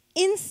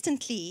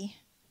instantly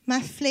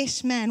my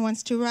flesh man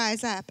wants to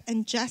rise up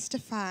and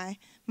justify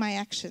my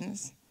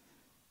actions.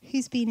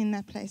 Who's been in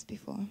that place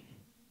before?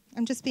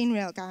 I'm just being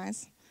real,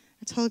 guys.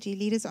 I told you,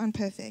 leaders aren't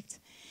perfect.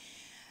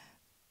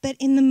 But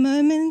in the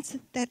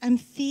moment that I'm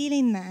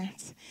feeling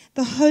that,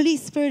 the Holy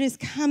Spirit is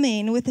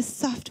coming with a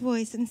soft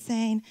voice and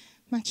saying,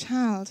 my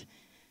child,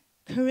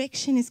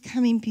 correction is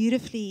coming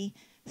beautifully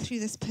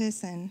through this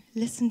person.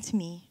 Listen to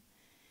me.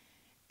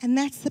 And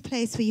that's the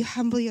place where you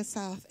humble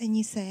yourself and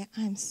you say,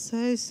 I'm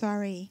so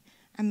sorry,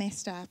 I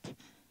messed up.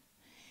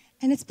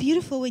 And it's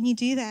beautiful when you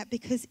do that,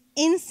 because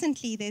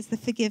instantly there's the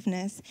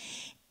forgiveness.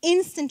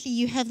 Instantly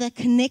you have that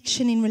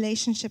connection in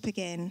relationship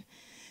again.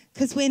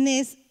 Because when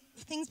there's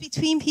things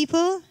between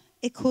people,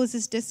 it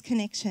causes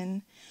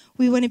disconnection.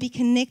 We want to be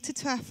connected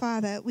to our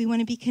Father. We want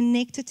to be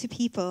connected to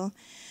people,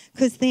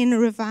 because then a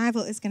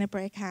revival is going to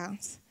break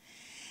out.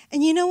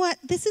 And you know what?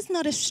 This is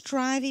not a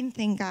striving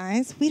thing,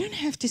 guys. We don't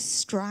have to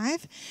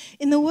strive.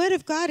 In the Word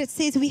of God, it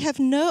says we have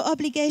no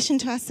obligation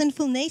to our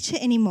sinful nature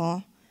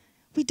anymore.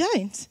 We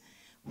don't.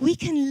 We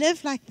can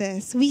live like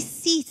this. We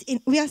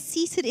are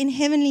seated in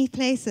heavenly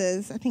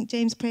places. I think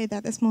James prayed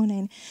that this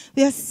morning.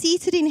 We are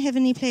seated in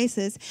heavenly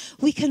places.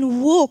 We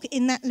can walk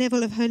in that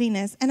level of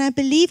holiness. And I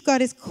believe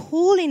God is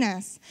calling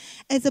us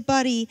as a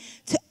body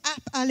to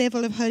up our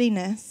level of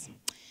holiness.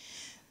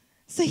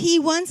 So He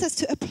wants us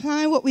to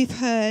apply what we've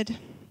heard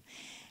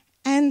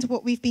and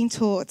what we've been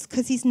taught,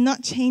 because He's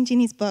not changing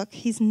His book.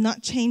 He's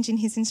not changing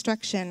His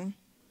instruction.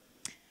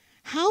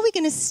 How are we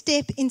going to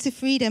step into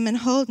freedom and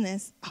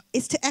wholeness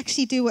is to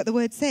actually do what the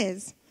Word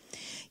says.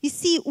 You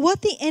see,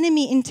 what the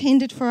enemy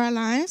intended for our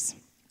lives,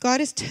 God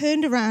has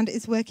turned around,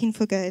 is working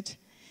for good.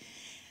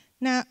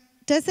 Now,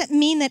 does that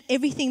mean that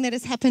everything that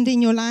has happened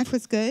in your life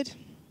was good?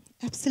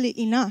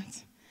 Absolutely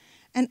not.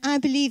 And I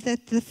believe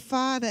that the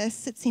Father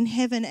sits in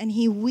heaven and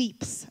He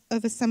weeps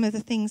over some of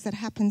the things that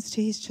happens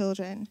to His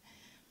children.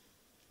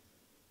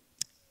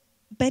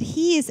 But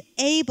He is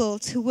able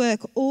to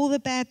work all the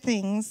bad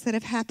things that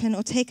have happened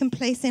or taken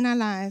place in our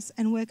lives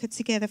and work it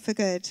together for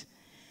good.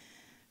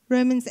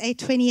 Romans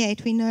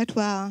 8:28, we know it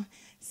well,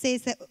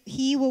 says that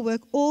He will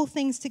work all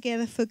things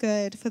together for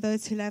good for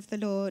those who love the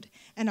Lord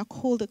and are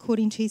called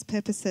according to His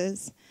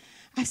purposes.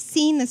 I've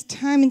seen this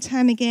time and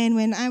time again.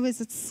 When I was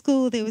at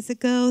school, there was a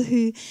girl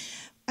who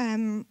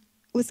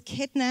was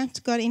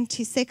kidnapped, got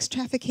into sex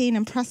trafficking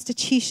and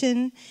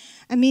prostitution.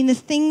 I mean, the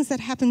things that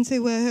happened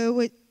to her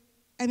were,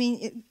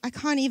 I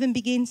can't even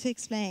begin to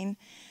explain.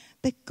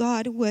 But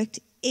God worked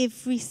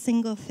every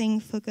single thing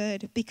for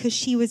good, because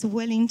she was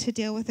willing to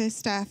deal with her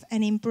stuff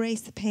and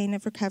embrace the pain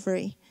of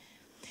recovery.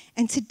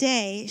 And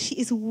today, she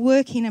is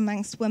working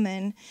amongst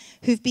women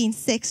who've been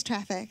sex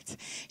trafficked.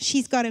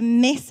 She's got a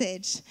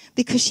message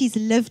because she's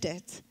lived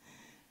it.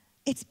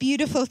 It's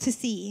beautiful to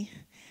see.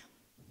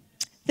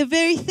 The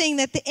very thing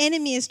that the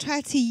enemy has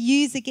tried to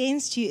use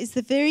against you is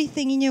the very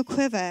thing in your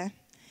quiver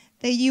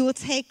that you will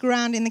take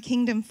ground in the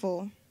kingdom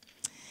for.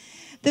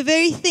 The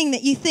very thing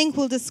that you think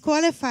will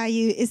disqualify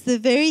you is the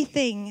very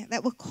thing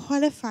that will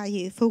qualify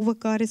you for what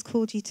God has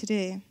called you to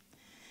do.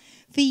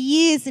 For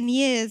years and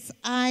years,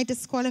 I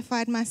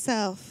disqualified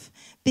myself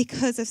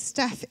because of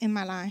stuff in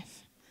my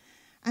life.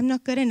 I'm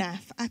not good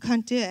enough. I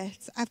can't do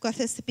it. I've got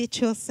this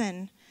habitual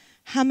sin.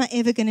 How am I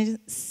ever going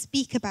to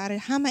speak about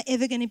it? How am I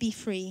ever going to be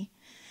free?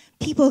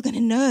 People are going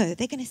to know.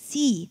 They're going to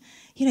see.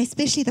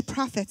 Especially the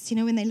prophets,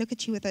 when they look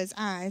at you with those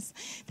eyes,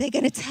 they're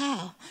going to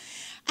tell.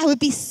 I would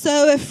be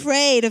so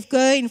afraid of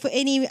going for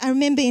any. I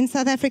remember in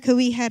South Africa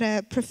we had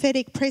a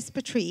prophetic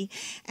presbytery,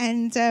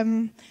 and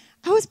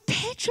I was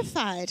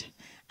petrified.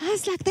 I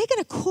was like, they're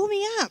going to call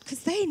me out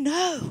because they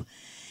know.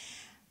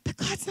 But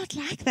God's not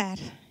like that.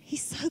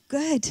 He's so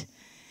good.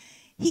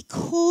 He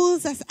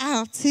calls us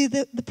out to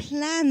the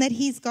plan that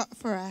He's got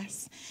for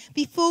us.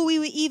 Before we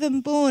were even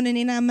born and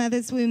in our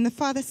mother's womb, the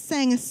Father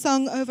sang a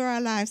song over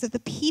our lives of the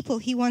people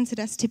He wanted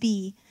us to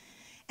be.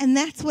 And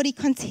that's what He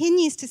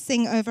continues to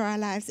sing over our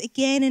lives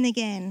again and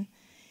again.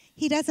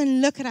 He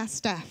doesn't look at our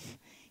stuff.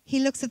 He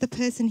looks at the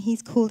person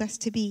He's called us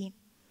to be.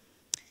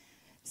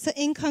 So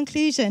in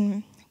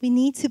conclusion, we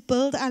need to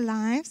build our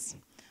lives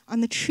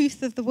on the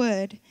truth of the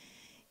Word.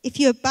 If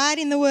you abide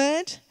in the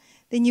Word,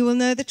 then you will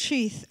know the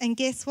truth. And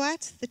guess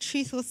what? The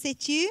truth will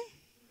set you.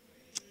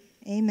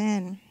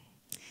 Amen.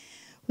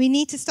 We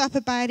need to stop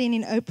abiding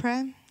in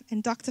Oprah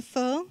and Dr.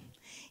 Phil,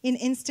 in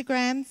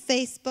Instagram,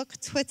 Facebook,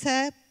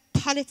 Twitter,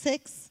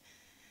 politics,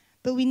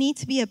 but we need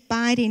to be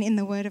abiding in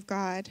the Word of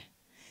God.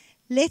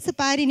 Let's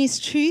abide in His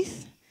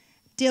truth,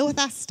 deal with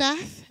our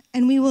stuff,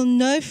 and we will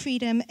know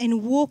freedom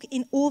and walk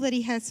in all that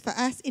He has for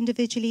us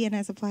individually and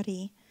as a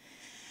body.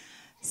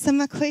 So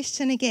my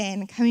question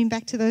again, coming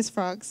back to those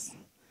frogs,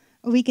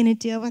 are we going to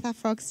deal with our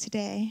frogs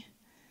today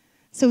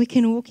so we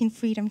can walk in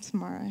freedom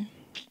tomorrow?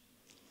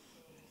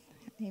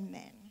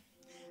 Amen.